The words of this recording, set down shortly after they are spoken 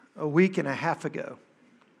A week and a half ago,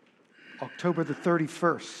 October the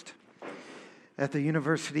 31st, at the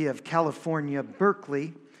University of California,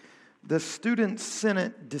 Berkeley, the Student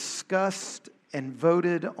Senate discussed and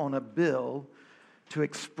voted on a bill to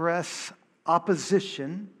express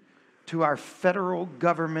opposition to our federal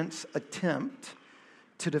government's attempt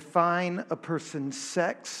to define a person's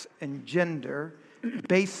sex and gender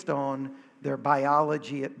based on their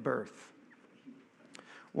biology at birth.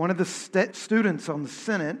 One of the students on the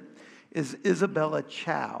Senate is Isabella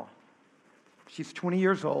Chow. She's 20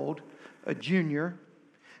 years old, a junior,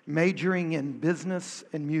 majoring in business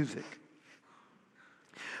and music.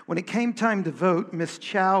 When it came time to vote, Ms.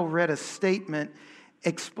 Chow read a statement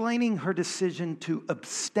explaining her decision to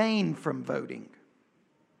abstain from voting.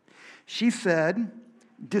 She said,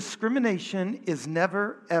 "Discrimination is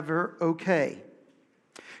never, ever okay."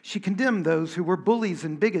 She condemned those who were bullies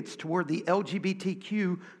and bigots toward the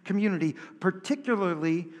LGBTQ community,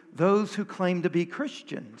 particularly those who claimed to be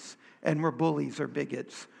Christians and were bullies or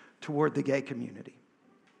bigots toward the gay community.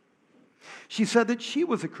 She said that she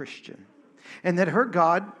was a Christian and that her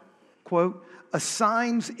God, quote,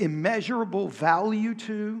 assigns immeasurable value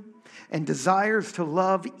to and desires to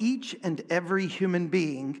love each and every human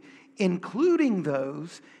being, including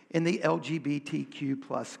those in the LGBTQ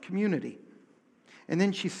plus community. And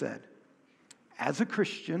then she said, "As a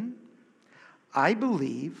Christian, I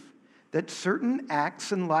believe that certain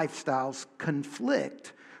acts and lifestyles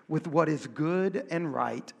conflict with what is good and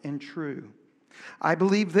right and true. I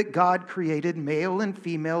believe that God created male and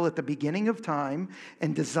female at the beginning of time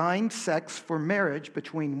and designed sex for marriage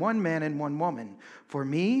between one man and one woman. For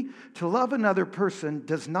me, to love another person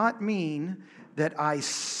does not mean that I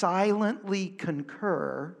silently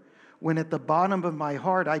concur when at the bottom of my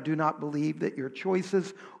heart I do not believe that your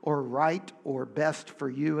choices are right or best for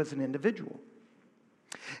you as an individual."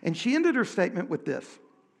 And she ended her statement with this: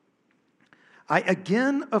 "I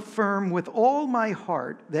again affirm with all my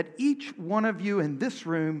heart that each one of you in this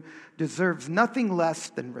room deserves nothing less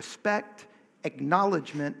than respect,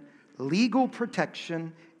 acknowledgement, legal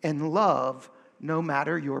protection, and love, no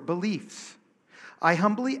matter your beliefs. I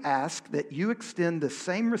humbly ask that you extend the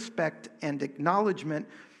same respect and acknowledgement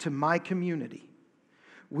to my community.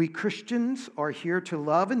 We Christians are here to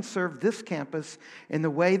love and serve this campus in the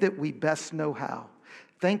way that we best know how.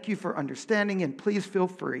 Thank you for understanding, and please feel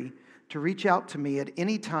free to reach out to me at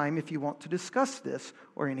any time if you want to discuss this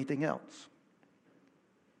or anything else."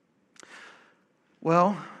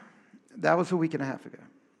 Well, that was a week and a half ago,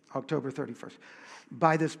 October 31st.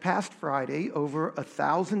 By this past Friday, over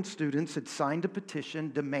 1,000 students had signed a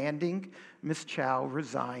petition demanding Ms. Chow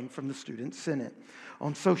resign from the Student Senate.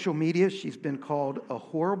 On social media, she's been called a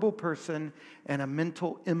horrible person and a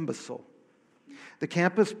mental imbecile. The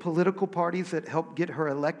campus political parties that helped get her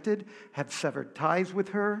elected have severed ties with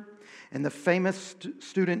her. And the famous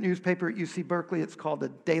student newspaper at UC Berkeley, it's called the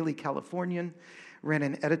Daily Californian, ran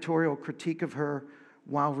an editorial critique of her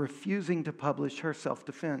while refusing to publish her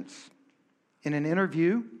self-defense. In an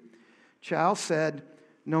interview, Chow said,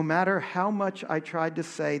 "No matter how much I tried to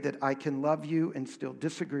say that I can love you and still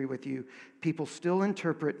disagree with you, people still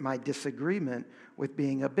interpret my disagreement with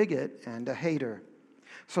being a bigot and a hater."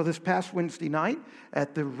 So this past Wednesday night,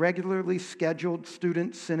 at the regularly scheduled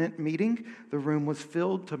Student Senate meeting, the room was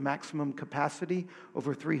filled to maximum capacity.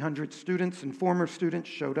 Over 300 students and former students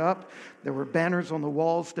showed up. There were banners on the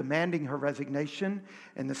walls demanding her resignation,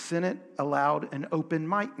 and the Senate allowed an open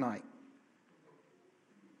mic night.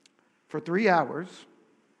 For 3 hours,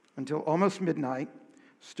 until almost midnight,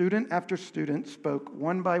 student after student spoke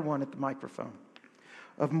one by one at the microphone.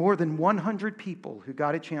 Of more than 100 people who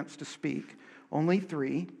got a chance to speak, only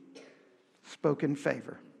 3 spoke in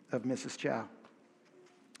favor of Mrs. Chow.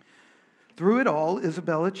 Through it all,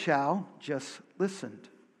 Isabella Chow just listened.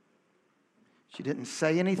 She didn't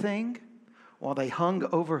say anything while they hung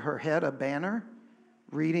over her head a banner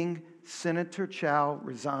reading, "Senator Chow,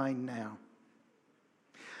 resign now."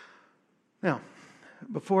 Now,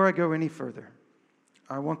 before I go any further,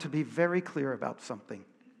 I want to be very clear about something.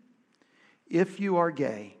 If you are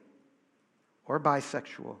gay or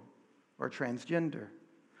bisexual or transgender,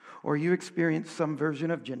 or you experience some version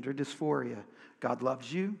of gender dysphoria, God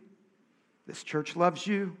loves you, this church loves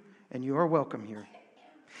you, and you are welcome here.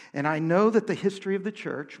 And I know that the history of the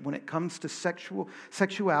church, when it comes to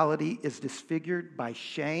sexuality, is disfigured by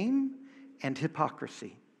shame and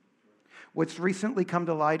hypocrisy. What's recently come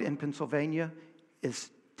to light in Pennsylvania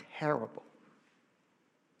is terrible.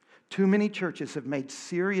 Too many churches have made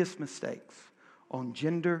serious mistakes on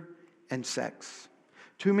gender and sex.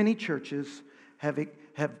 Too many churches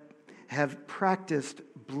have practiced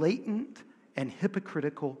blatant and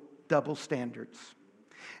hypocritical double standards.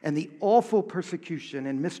 and the awful persecution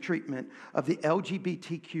and mistreatment of the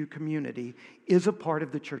LGBTQ community is a part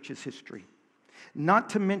of the church's history. Not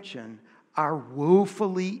to mention our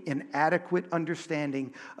woefully inadequate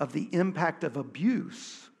understanding of the impact of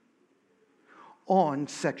abuse on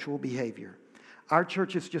sexual behavior. Our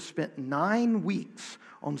church has just spent 9 weeks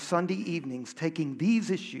on Sunday evenings taking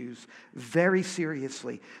these issues very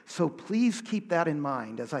seriously. So please keep that in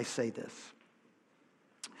mind as I say this.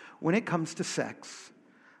 When it comes to sex,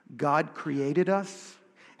 God created us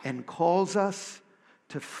and calls us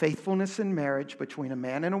to faithfulness in marriage between a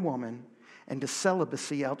man and a woman and to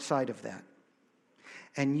celibacy outside of that.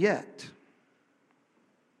 And yet,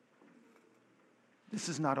 this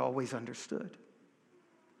is not always understood.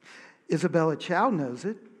 Isabella Chow knows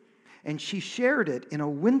it, and she shared it in a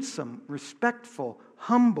winsome, respectful,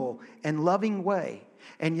 humble, and loving way.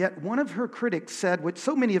 And yet one of her critics said, what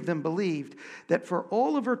so many of them believed, that for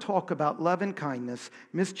all of her talk about love and kindness,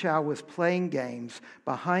 Miss Chow was playing games.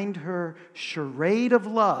 Behind her charade of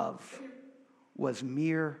love was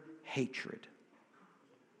mere hatred.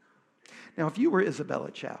 Now, if you were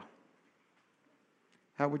Isabella Chow,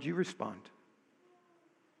 how would you respond?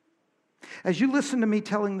 As you listen to me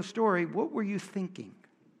telling the story, what were you thinking?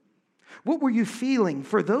 What were you feeling?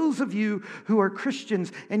 For those of you who are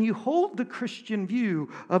Christians and you hold the Christian view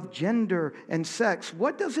of gender and sex,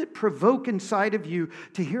 what does it provoke inside of you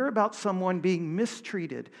to hear about someone being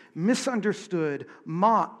mistreated, misunderstood,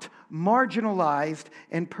 mocked, marginalized,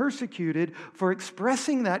 and persecuted for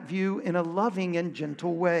expressing that view in a loving and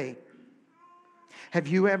gentle way? Have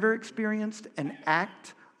you ever experienced an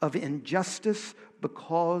act of injustice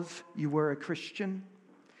because you were a Christian?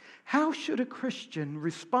 How should a Christian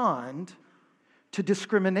respond to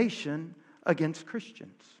discrimination against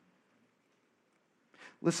Christians?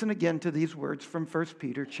 Listen again to these words from 1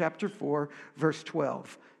 Peter chapter 4, verse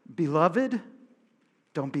 12. Beloved,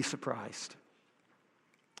 don't be surprised.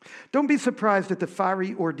 Don't be surprised at the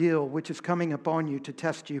fiery ordeal which is coming upon you to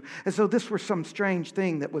test you, as though this were some strange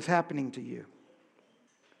thing that was happening to you.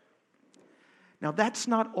 Now, that's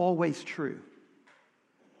not always true.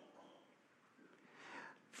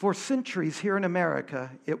 For centuries here in America,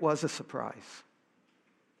 it was a surprise.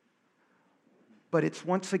 But it's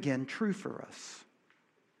once again true for us.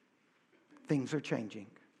 Things are changing.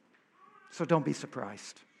 So don't be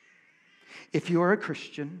surprised. If you're a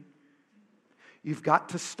Christian, you've got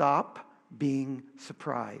to stop being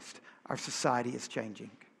surprised. Our society is changing.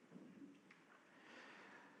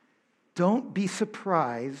 Don't be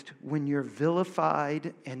surprised when you're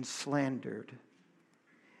vilified and slandered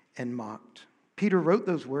and mocked. Peter wrote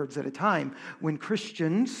those words at a time when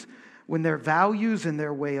Christians, when their values and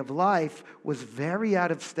their way of life was very out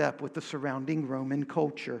of step with the surrounding Roman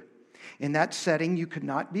culture. In that setting, you could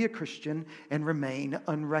not be a Christian and remain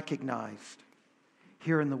unrecognized.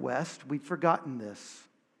 Here in the West, we've forgotten this.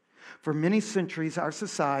 For many centuries, our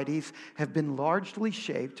societies have been largely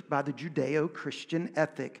shaped by the Judeo-Christian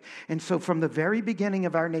ethic. And so from the very beginning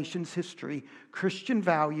of our nation's history, Christian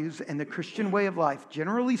values and the Christian way of life,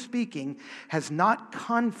 generally speaking, has not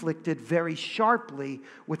conflicted very sharply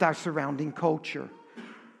with our surrounding culture.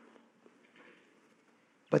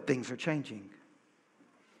 But things are changing.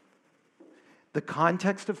 The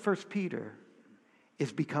context of 1 Peter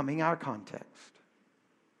is becoming our context.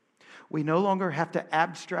 We no longer have to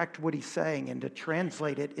abstract what he's saying and to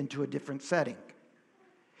translate it into a different setting.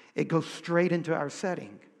 It goes straight into our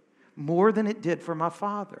setting, more than it did for my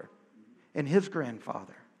father and his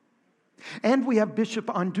grandfather. And we have Bishop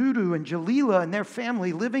Onduru and Jalila and their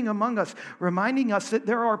family living among us, reminding us that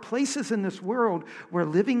there are places in this world where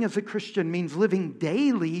living as a Christian means living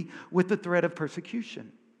daily with the threat of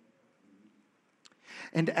persecution.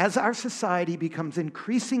 And as our society becomes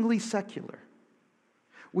increasingly secular,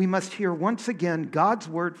 we must hear once again God's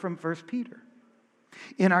word from 1 Peter.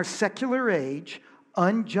 In our secular age,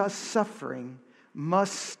 unjust suffering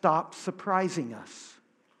must stop surprising us.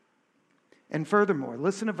 And furthermore,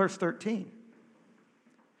 listen to verse 13.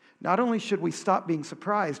 Not only should we stop being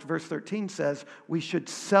surprised, verse 13 says we should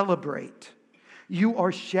celebrate. You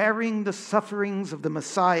are sharing the sufferings of the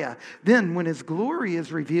Messiah. Then, when his glory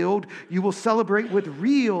is revealed, you will celebrate with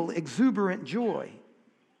real, exuberant joy.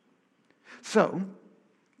 So,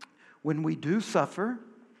 when we do suffer,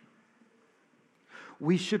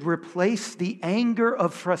 we should replace the anger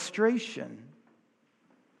of frustration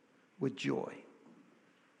with joy.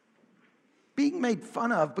 Being made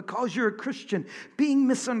fun of because you're a Christian, being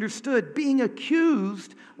misunderstood, being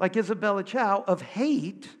accused, like Isabella Chow, of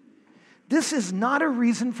hate, this is not a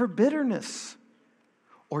reason for bitterness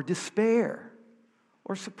or despair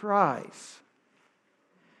or surprise.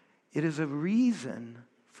 It is a reason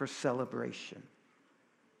for celebration.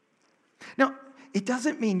 it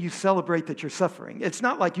doesn't mean you celebrate that you're suffering. It's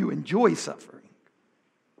not like you enjoy suffering.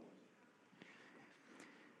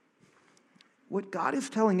 What God is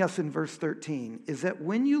telling us in verse 13 is that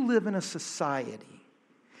when you live in a society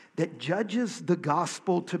that judges the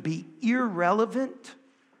gospel to be irrelevant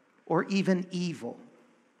or even evil,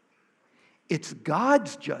 it's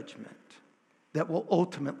God's judgment that will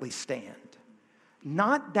ultimately stand,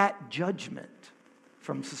 not that judgment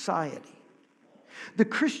from society. The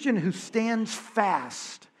Christian who stands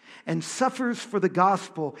fast and suffers for the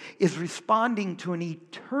gospel is responding to an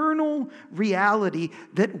eternal reality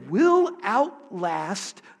that will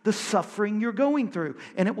outlast the suffering you're going through.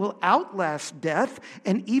 And it will outlast death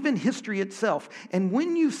and even history itself. And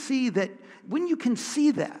when you can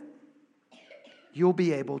see that, you'll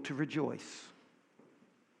be able to rejoice.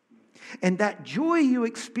 And that joy you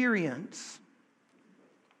experience.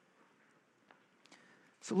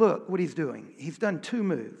 So look what he's doing. He's done two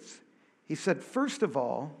moves. He said, first of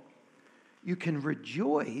all, you can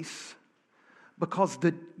rejoice because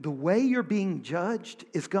the way you're being judged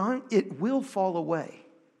is gone. It will fall away.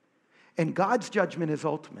 And God's judgment is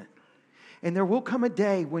ultimate. And there will come a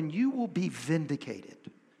day when you will be vindicated.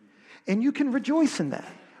 And you can rejoice in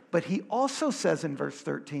that. But he also says in verse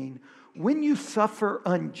 13, when you suffer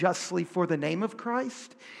unjustly for the name of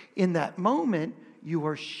Christ, in that moment, you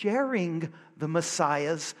are sharing the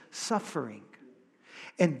Messiah's suffering.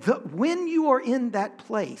 And when you are in that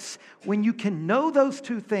place, when you can know those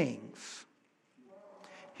two things,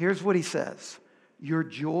 here's what he says. Your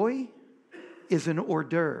joy is an hors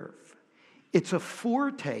d'oeuvre. It's a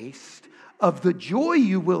foretaste of the joy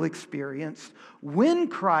you will experience when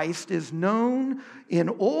Christ is known in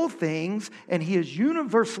all things and he is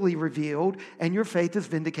universally revealed and your faith is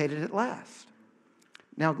vindicated at last.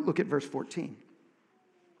 Now look at verse 14.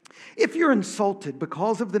 If you're insulted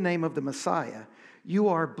because of the name of the Messiah, you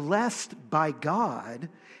are blessed by God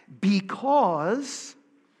because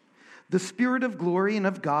the Spirit of glory and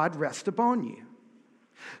of God rests upon you.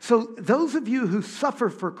 So those of you who suffer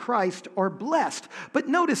for Christ are blessed. But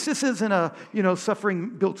notice this isn't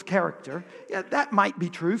suffering builds character. Yeah, that might be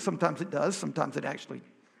true. Sometimes it does. Sometimes it actually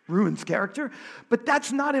ruins character. But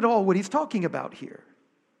that's not at all what he's talking about here.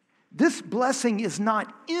 This blessing is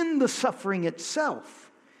not in the suffering itself.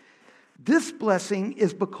 This blessing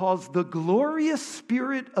is because the glorious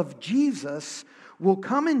Spirit of Jesus will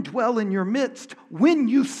come and dwell in your midst when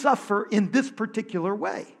you suffer in this particular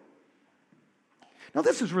way. Now,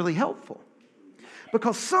 this is really helpful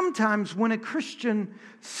because sometimes when a Christian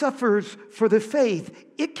suffers for the faith,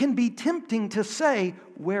 it can be tempting to say,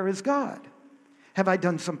 where is God? Have I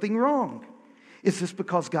done something wrong? Is this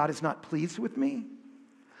because God is not pleased with me?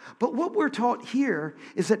 But what we're taught here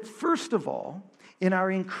is that, first of all, in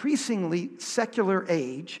our increasingly secular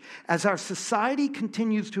age, as our society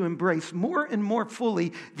continues to embrace more and more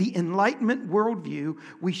fully the Enlightenment worldview,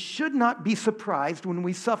 we should not be surprised when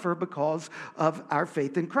we suffer because of our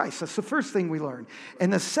faith in Christ. That's the first thing we learn.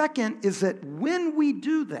 And the second is that when we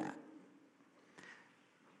do that,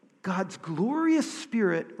 God's glorious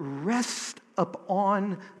Spirit rests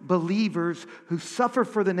upon believers who suffer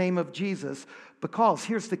for the name of Jesus because,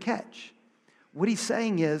 here's the catch, what he's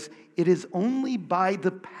saying is, it is only by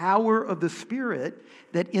the power of the Spirit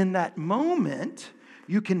that in that moment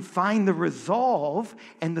you can find the resolve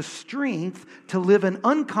and the strength to live an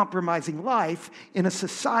uncompromising life in a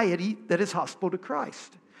society that is hostile to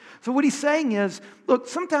Christ. So what he's saying is, look,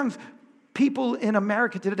 sometimes people in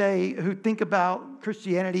America today who think about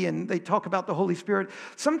Christianity and they talk about the Holy Spirit,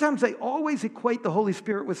 sometimes they always equate the Holy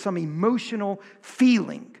Spirit with some emotional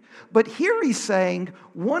feeling. But here he's saying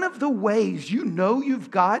one of the ways you know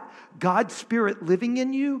you've got God's Spirit living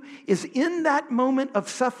in you is in that moment of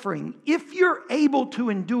suffering. If you're able to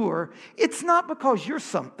endure, it's not because you're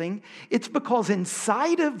something, it's because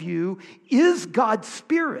inside of you is God's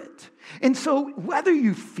Spirit. And so whether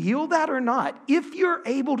you feel that or not, if you're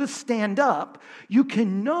able to stand up, you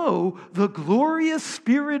can know the glorious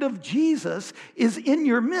Spirit of Jesus is in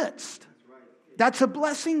your midst. That's a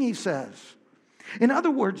blessing, he says. In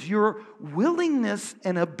other words, your willingness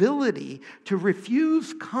and ability to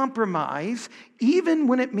refuse compromise, even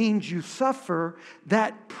when it means you suffer,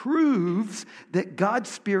 that proves that God's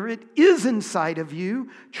Spirit is inside of you,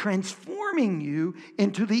 transforming you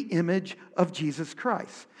into the image of Jesus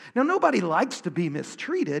Christ. Now, nobody likes to be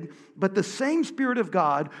mistreated, but the same Spirit of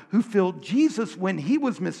God who filled Jesus when he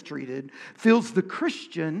was mistreated fills the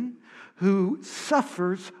Christian who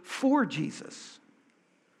suffers for Jesus.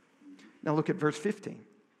 Now look at verse 15.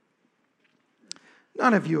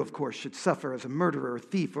 None of you, of course, should suffer as a murderer, a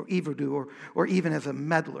thief, or evildoer, or even as a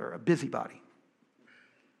meddler, a busybody.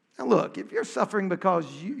 Now look, if you're suffering because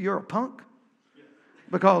you're a punk,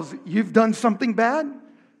 because you've done something bad.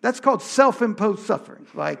 That's called self-imposed suffering.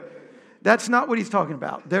 Like, that's not what he's talking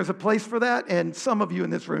about. There's a place for that, and some of you in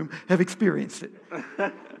this room have experienced it.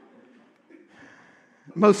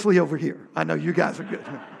 Mostly over here. I know you guys are good.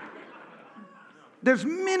 There's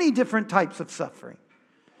many different types of suffering.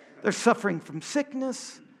 There's suffering from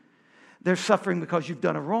sickness. There's suffering because you've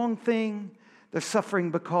done a wrong thing. There's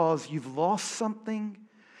suffering because you've lost something.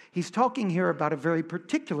 He's talking here about a very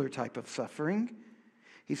particular type of suffering.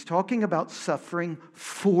 He's talking about suffering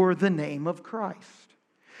for the name of Christ.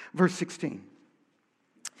 Verse 16.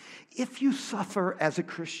 If you suffer as a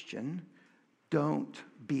Christian, don't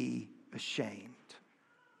be ashamed.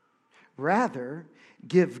 Rather,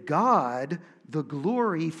 give God the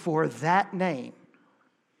glory for that name.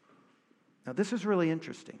 Now, this is really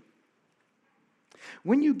interesting.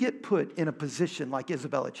 When you get put in a position like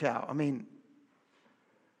Isabella Chow, I mean,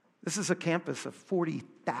 this is a campus of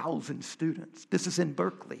 40,000 students. This is in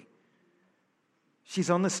Berkeley. She's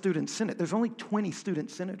on the student senate. There's only 20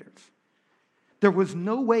 student senators. There was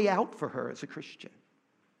no way out for her as a Christian.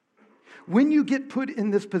 When you get put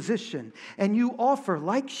in this position and you offer,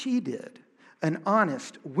 like she did, an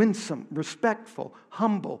honest, winsome, respectful,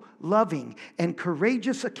 humble, loving, and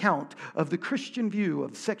courageous account of the Christian view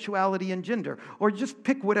of sexuality and gender, or just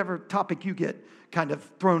pick whatever topic you get kind of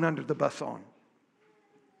thrown under the bus on.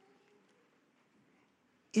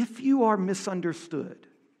 If you are misunderstood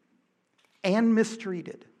and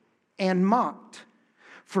mistreated and mocked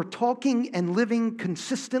for talking and living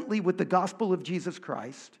consistently with the gospel of Jesus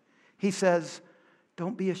Christ, he says,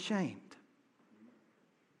 don't be ashamed.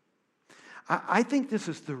 I think this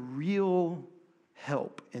is the real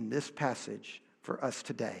help in this passage for us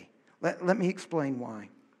today. Let me explain why.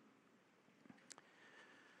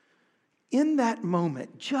 In that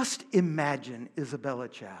moment, just imagine Isabella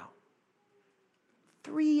Chow.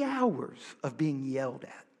 3 hours of being yelled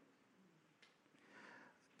at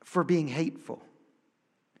for being hateful.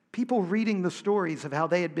 People reading the stories of how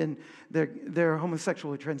they had been, they're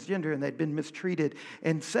homosexual or transgender and they'd been mistreated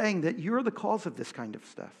and saying that you're the cause of this kind of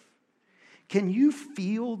stuff. Can you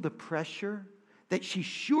feel the pressure that she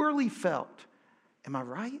surely felt? Am I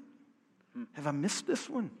right? Have I missed this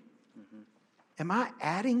one? Am I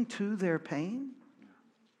adding to their pain?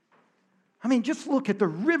 I mean, just look at the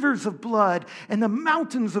rivers of blood and the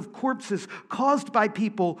mountains of corpses caused by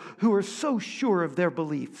people who are so sure of their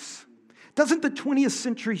beliefs. Doesn't the 20th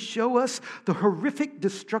century show us the horrific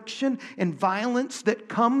destruction and violence that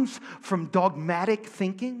comes from dogmatic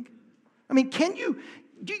thinking? I mean,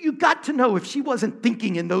 you got to know if she wasn't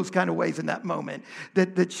thinking in those kind of ways in that moment,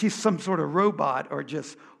 that she's some sort of robot or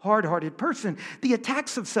just hard-hearted person. The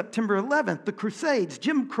attacks of September 11th, the Crusades,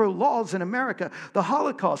 Jim Crow laws in America, the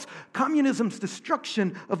Holocaust, communism's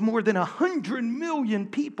destruction of more than 100 million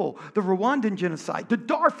people, the Rwandan genocide, the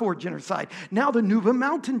Darfur genocide, now the Nuba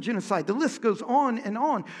Mountain genocide. The list goes on and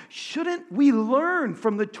on. Shouldn't we learn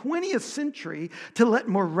from the 20th century to let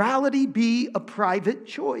morality be a private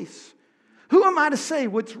choice? Who am I to say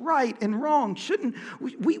what's right and wrong?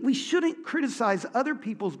 We shouldn't criticize other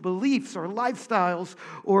people's beliefs or lifestyles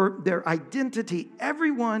or their identity.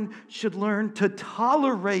 Everyone should learn to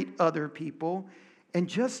tolerate other people and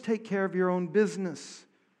just take care of your own business.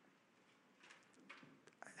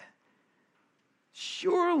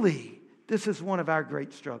 Surely this is one of our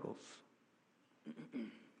great struggles.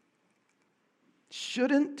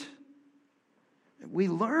 Shouldn't we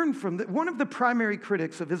learn from one of the primary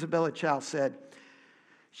critics of Isabella Chow said,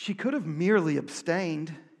 she could have merely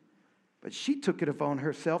abstained, but she took it upon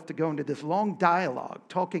herself to go into this long dialogue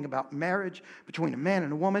talking about marriage between a man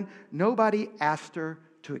and a woman. Nobody asked her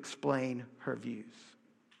to explain her views.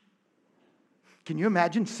 Can you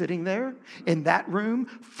imagine sitting there in that room,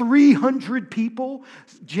 300 people,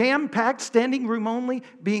 jam-packed, standing room only,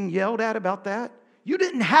 being yelled at about that? You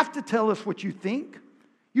didn't have to tell us what you think.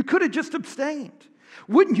 You could have just abstained.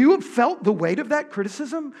 Wouldn't you have felt the weight of that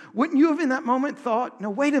criticism? Wouldn't you have in that moment thought, no,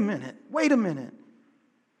 wait a minute.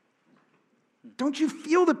 Don't you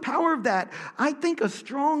feel the power of that? I think a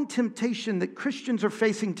strong temptation that Christians are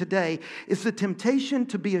facing today is the temptation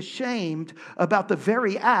to be ashamed about the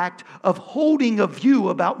very act of holding a view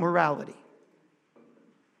about morality.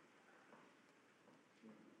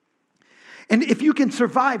 And if you can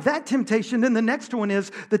survive that temptation, then the next one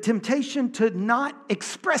is the temptation to not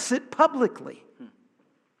express it publicly.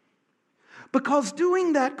 Because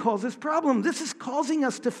doing that causes problems. This is causing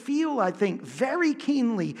us to feel, I think, very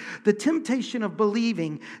keenly the temptation of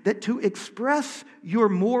believing that to express your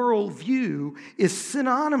moral view is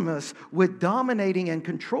synonymous with dominating and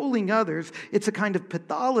controlling others. It's a kind of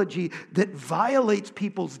pathology that violates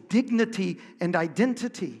people's dignity and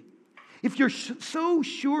identity. If you're so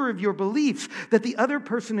sure of your beliefs that the other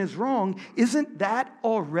person is wrong, isn't that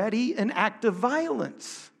already an act of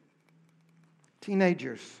violence?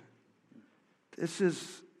 Teenagers, this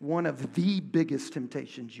is one of the biggest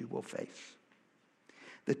temptations you will face.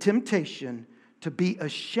 The temptation to be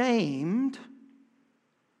ashamed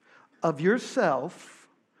of yourself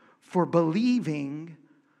for believing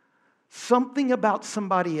something about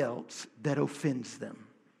somebody else that offends them.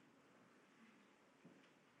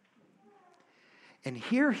 And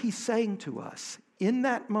here he's saying to us, in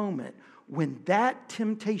that moment, when that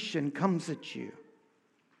temptation comes at you,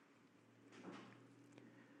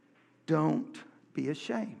 don't be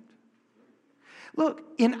ashamed. Look,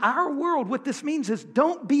 in our world, what this means is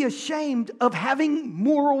don't be ashamed of having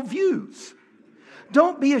moral views.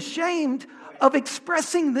 Don't be ashamed of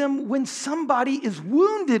expressing them when somebody is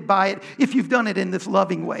wounded by it, if you've done it in this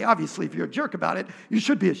loving way. Obviously, if you're a jerk about it, you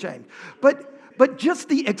should be ashamed. But just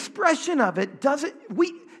the expression of it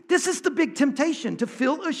this is the big temptation, to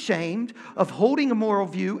feel ashamed of holding a moral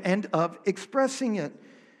view and of expressing it.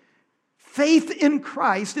 Faith in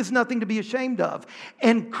Christ is nothing to be ashamed of.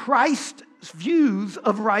 And Christ's views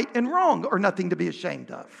of right and wrong are nothing to be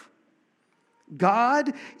ashamed of.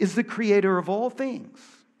 God is the creator of all things.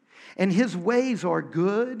 And his ways are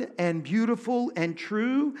good and beautiful and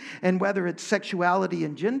true. And whether it's sexuality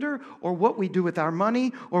and gender, or what we do with our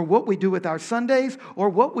money, or what we do with our Sundays, or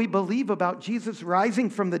what we believe about Jesus rising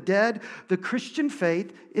from the dead, the Christian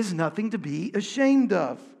faith is nothing to be ashamed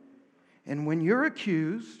of. And when you're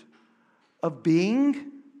accused of being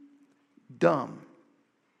dumb,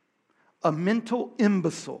 a mental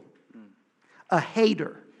imbecile, a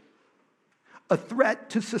hater, a threat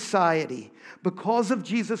to society because of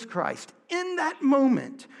Jesus Christ, in that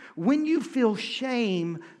moment, when you feel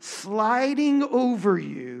shame sliding over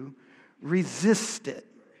you, resist it.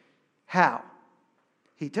 How?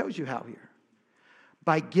 He tells you how here.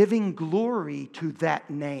 By giving glory to that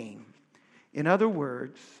name. In other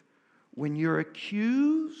words, when you're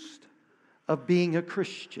accused of being a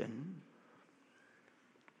Christian,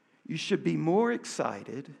 you should be more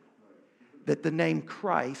excited that the name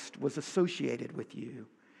Christ was associated with you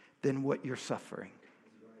than what you're suffering.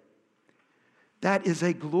 That is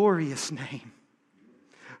a glorious name.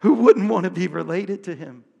 Who wouldn't want to be related to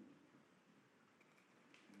him?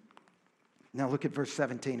 Now look at verse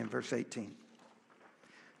 17 and verse 18.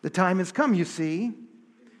 The time has come, you see,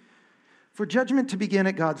 for judgment to begin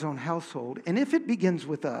at God's own household. And if it begins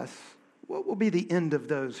with us, what will be the end of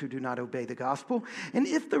those who do not obey the gospel? And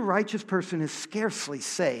if the righteous person is scarcely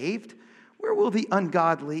saved, where will the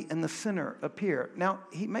ungodly and the sinner appear? Now,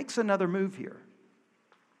 he makes another move here.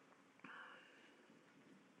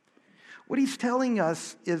 What he's telling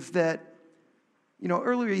us is that,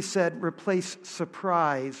 earlier he said, replace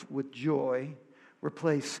surprise with joy,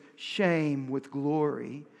 replace shame with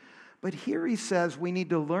glory. But here he says we need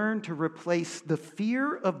to learn to replace the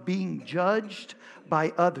fear of being judged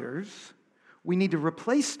by others. We need to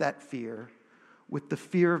replace that fear with the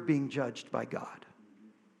fear of being judged by God.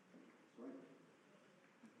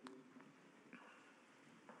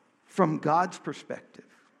 From God's perspective,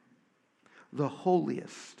 the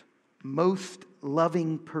holiest, most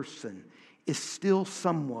loving person is still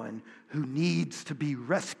someone who needs to be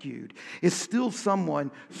rescued, is still someone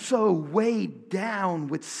so weighed down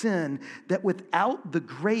with sin that without the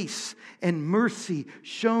grace and mercy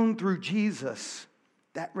shown through Jesus,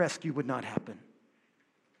 that rescue would not happen.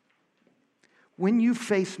 When you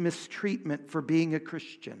face mistreatment for being a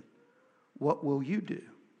Christian, what will you do?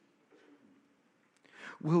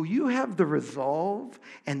 Will you have the resolve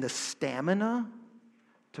and the stamina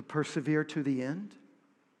to persevere to the end?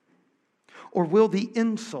 Or will the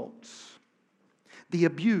insults, the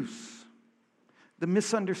abuse, the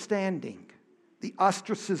misunderstanding, the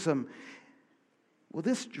ostracism, will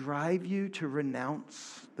this drive you to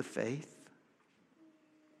renounce the faith?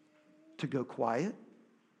 To go quiet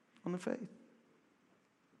on the faith?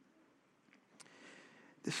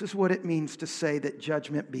 This is what it means to say that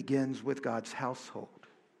judgment begins with God's household.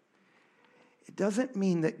 It doesn't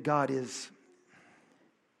mean that God is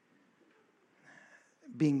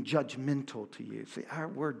being judgmental to you. See, our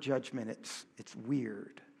word judgment, it's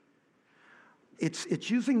weird. It's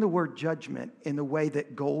using the word judgment in the way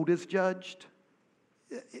that gold is judged.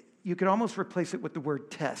 You could almost replace it with the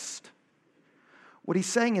word test. What he's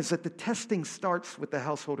saying is that the testing starts with the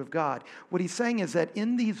household of God. What he's saying is that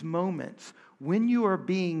in these moments, when you are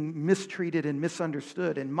being mistreated and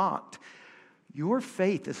misunderstood and mocked, your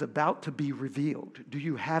faith is about to be revealed. Do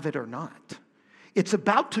you have it or not? It's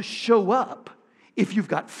about to show up if you've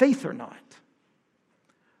got faith or not.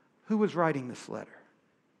 Who was writing this letter?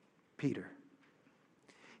 Peter.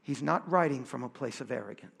 He's not writing from a place of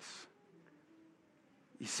arrogance.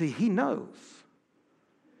 You see, he knows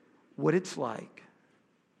what it's like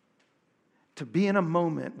to be in a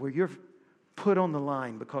moment where you're put on the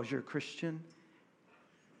line because you're a Christian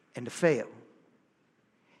and to fail,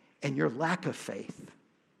 and your lack of faith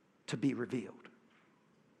to be revealed.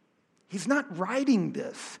 He's not writing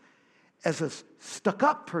this as a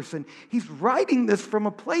stuck-up person. He's writing this from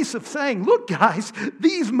a place of saying, look, guys,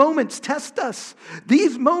 these moments test us.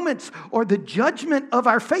 These moments are the judgment of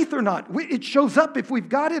our faith or not. It shows up if we've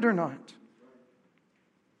got it or not.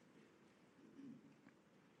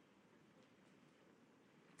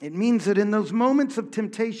 It means that in those moments of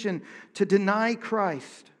temptation to deny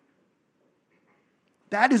Christ,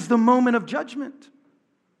 that is the moment of judgment.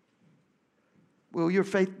 Will your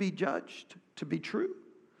faith be judged to be true,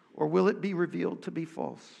 or will it be revealed to be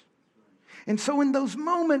false? And so in those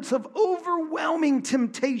moments of overwhelming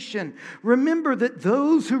temptation, remember that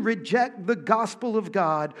those who reject the gospel of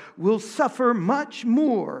God will suffer much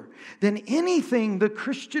more than anything the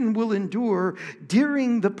Christian will endure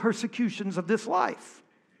during the persecutions of this life.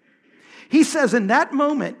 He says in that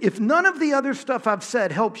moment, if none of the other stuff I've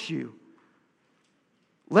said helps you,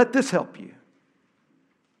 let this help you.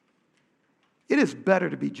 It is better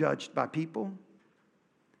to be judged by people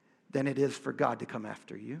than it is for God to come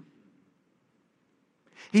after you.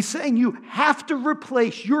 He's saying you have to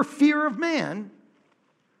replace your fear of man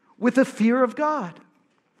with a fear of God.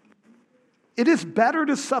 It is better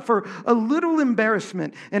to suffer a little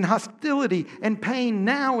embarrassment and hostility and pain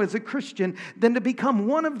now as a Christian than to become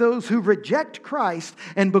one of those who reject Christ,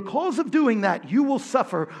 and because of doing that, you will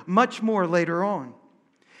suffer much more later on.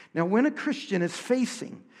 Now, when a Christian is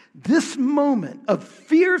facing this moment of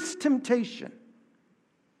fierce temptation,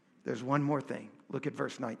 there's one more thing. Look at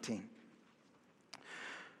verse 19.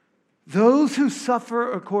 Those who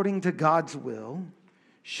suffer according to God's will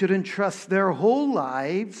should entrust their whole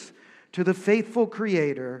lives to the faithful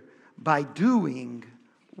Creator by doing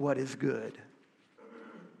what is good.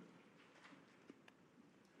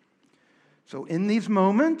 So in these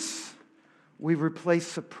moments, we replace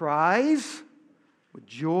surprise with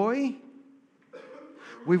joy.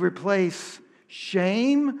 We replace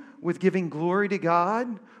shame with giving glory to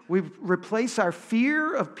God. We replace our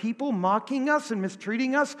fear of people mocking us and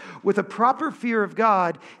mistreating us with a proper fear of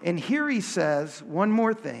God. And here he says one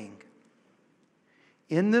more thing.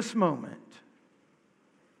 In this moment,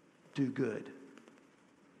 do good.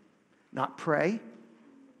 Not pray.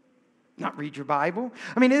 Not read your Bible.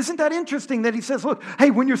 I mean, isn't that interesting that he says, look,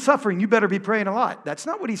 hey, when you're suffering, you better be praying a lot. That's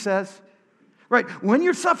not what he says. Right? When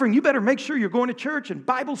you're suffering, you better make sure you're going to church and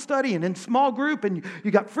Bible study and in small group and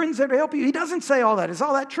you got friends there to help you. He doesn't say all that. Is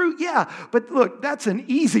all that true? Yeah. But look, that's an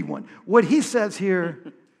easy one. What he says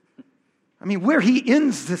here, I mean, where he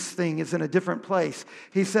ends this thing is in a different place.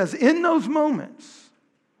 He says, in those moments,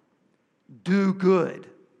 do good.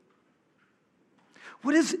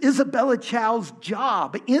 What is Isabella Chow's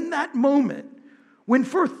job in that moment when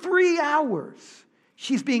for 3 hours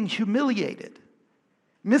she's being humiliated,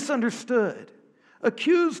 misunderstood,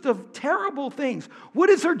 accused of terrible things? What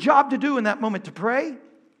is her job to do in that moment? To pray?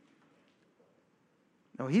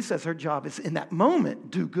 No, he says her job is in that moment,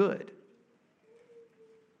 do good.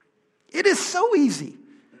 It is so easy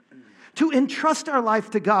to entrust our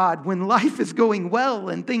life to God when life is going well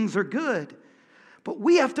and things are good. But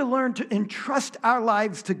we have to learn to entrust our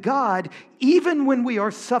lives to God even when we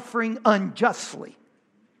are suffering unjustly.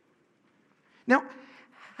 Now,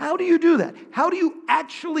 how do you do that? How do you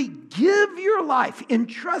actually give your life,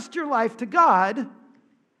 entrust your life to God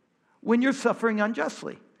when you're suffering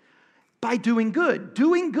unjustly? By doing good.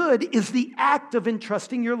 Doing good is the act of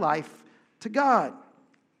entrusting your life to God.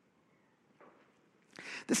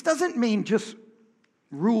 This doesn't mean just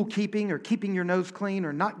rule keeping or keeping your nose clean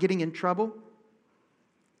or not getting in trouble.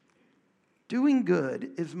 Doing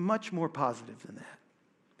good is much more positive than that.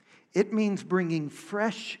 It means bringing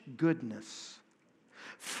fresh goodness,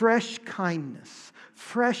 fresh kindness,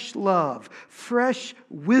 fresh love, fresh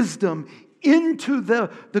wisdom into the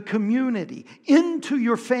community, into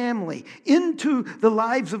your family, into the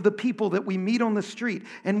lives of the people that we meet on the street.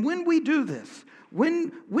 And when we do this,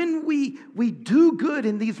 when we do good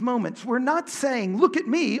in these moments, we're not saying, look at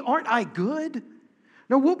me, aren't I good?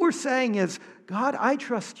 No, what we're saying is, God, I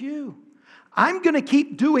trust you. I'm going to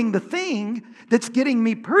keep doing the thing that's getting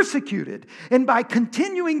me persecuted. And by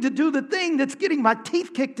continuing to do the thing that's getting my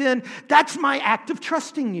teeth kicked in, that's my act of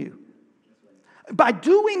trusting you. By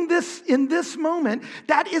doing this in this moment,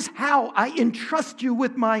 that is how I entrust you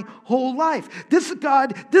with my whole life.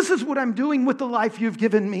 God, this is what I'm doing with the life you've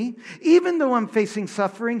given me. Even though I'm facing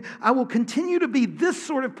suffering, I will continue to be this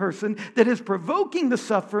sort of person that is provoking the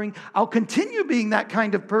suffering. I'll continue being that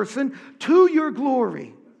kind of person to your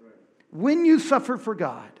glory. When you suffer for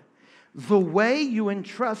God, the way you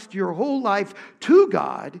entrust your whole life to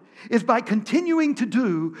God is by continuing to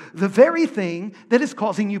do the very thing that is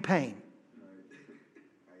causing you pain.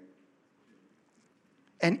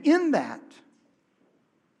 And in that,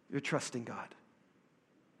 you're trusting God.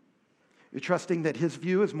 You're trusting that His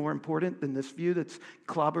view is more important than this view that's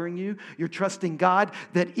clobbering you. You're trusting God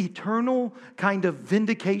that eternal kind of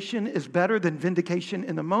vindication is better than vindication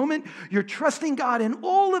in the moment. You're trusting God in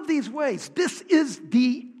all of these ways. This is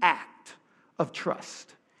the act of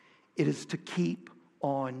trust. It is to keep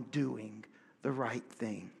on doing the right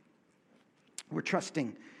thing. We're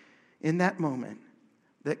trusting in that moment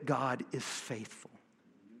that God is faithful,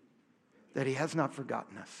 that He has not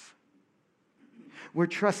forgotten us. We're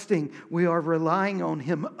trusting, we are relying on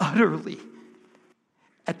Him utterly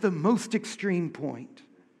at the most extreme point.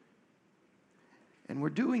 And we're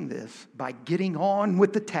doing this by getting on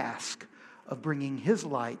with the task of bringing His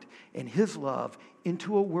light and His love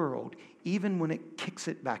into a world, even when it kicks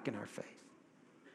it back in our faith.